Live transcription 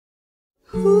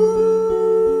You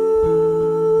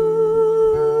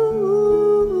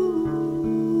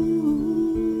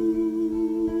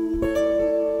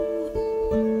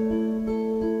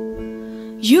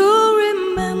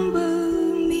remember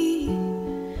me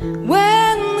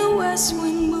when the west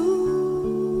wind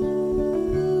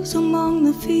moves among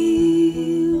the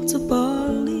fields of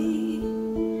barley.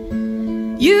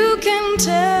 You can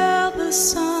tell the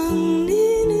sun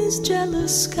in his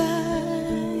jealous sky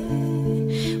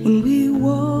when we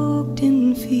walked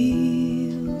in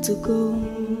fields of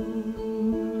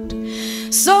gold.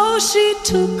 So she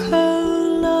took her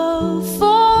love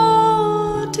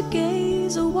for to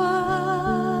gaze a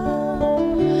while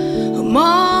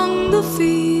among the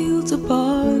fields of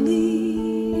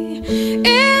barley.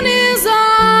 In his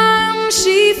arms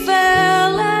she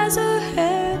fell as her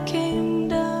hair came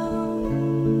down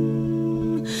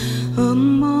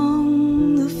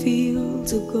among the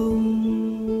fields of gold.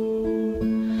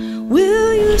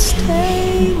 Will you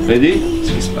stay with Ready? me?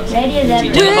 Ready as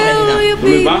ever. Will you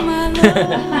be my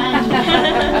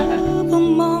love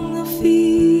among the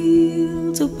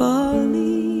fields of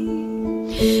barley?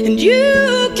 And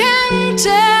you can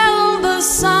tell the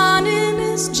sun in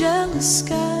his jealous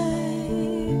sky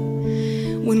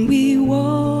when we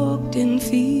walked in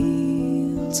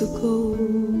fields of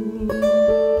gold.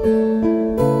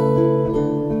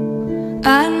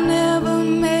 I never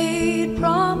made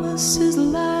promises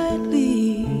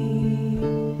lightly,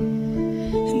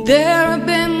 and there have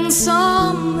been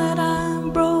some that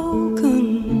I've broken,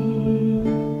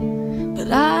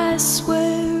 but I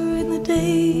swear in the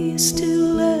days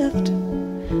still left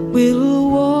we'll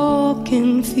walk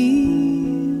in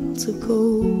fields of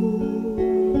gold.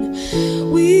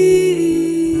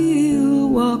 We'll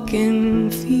walk in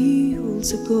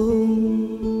fields of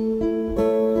gold.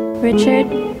 Richard,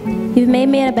 you've made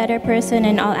me a better person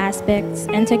in all aspects,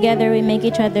 and together we make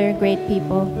each other great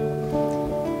people.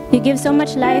 You give so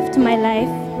much life to my life.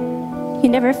 You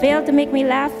never fail to make me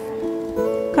laugh,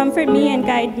 comfort me and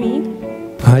guide me.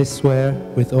 I swear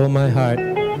with all my heart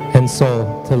and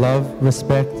soul to love,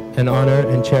 respect, and honor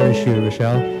and cherish you,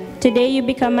 Richelle. Today you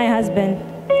become my husband.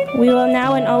 We will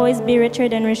now and always be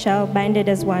Richard and Richelle, binded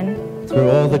as one. Through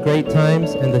all the great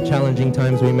times and the challenging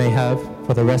times we may have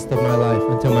for the rest of my life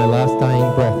until my last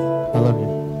dying breath, I love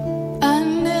you. I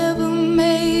never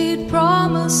made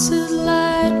promises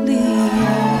lightly.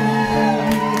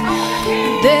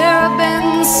 There have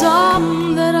been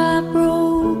some that I've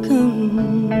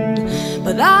broken,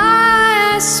 but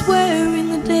I swear in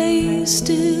the days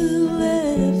still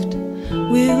left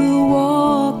we'll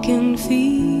walk in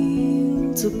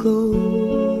fields of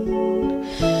gold.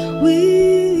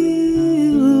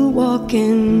 We'll walk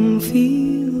in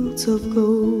fields of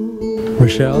gold.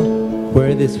 Richelle,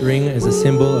 wear this ring as a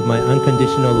symbol of my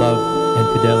unconditional love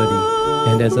and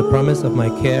fidelity, and as a promise of my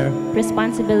care,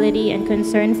 Responsibility and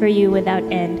concern for you without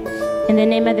end. In the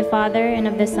name of the Father, and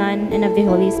of the Son, and of the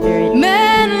Holy Spirit.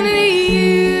 Many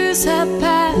years have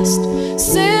passed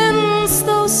since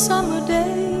those summer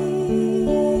days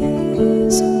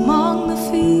among the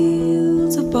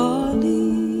fields of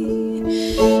barley.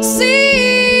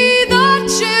 See the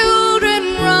children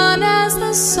run as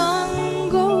the sun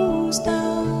goes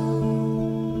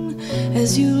down,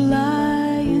 as you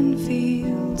lie in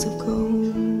fields of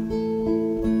gold.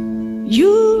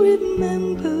 You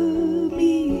remember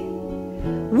me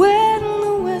when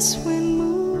the west wind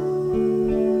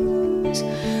moves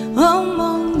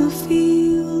among the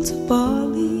fields of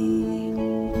barley.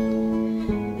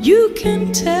 You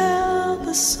can tell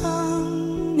the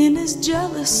sun in his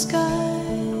jealous sky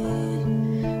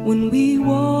when we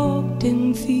walked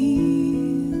in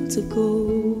fields of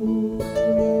gold.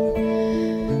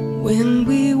 When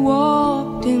we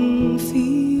walked in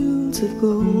fields of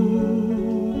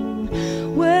gold.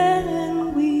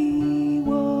 When we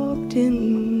walked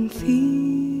in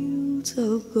fields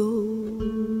of gold.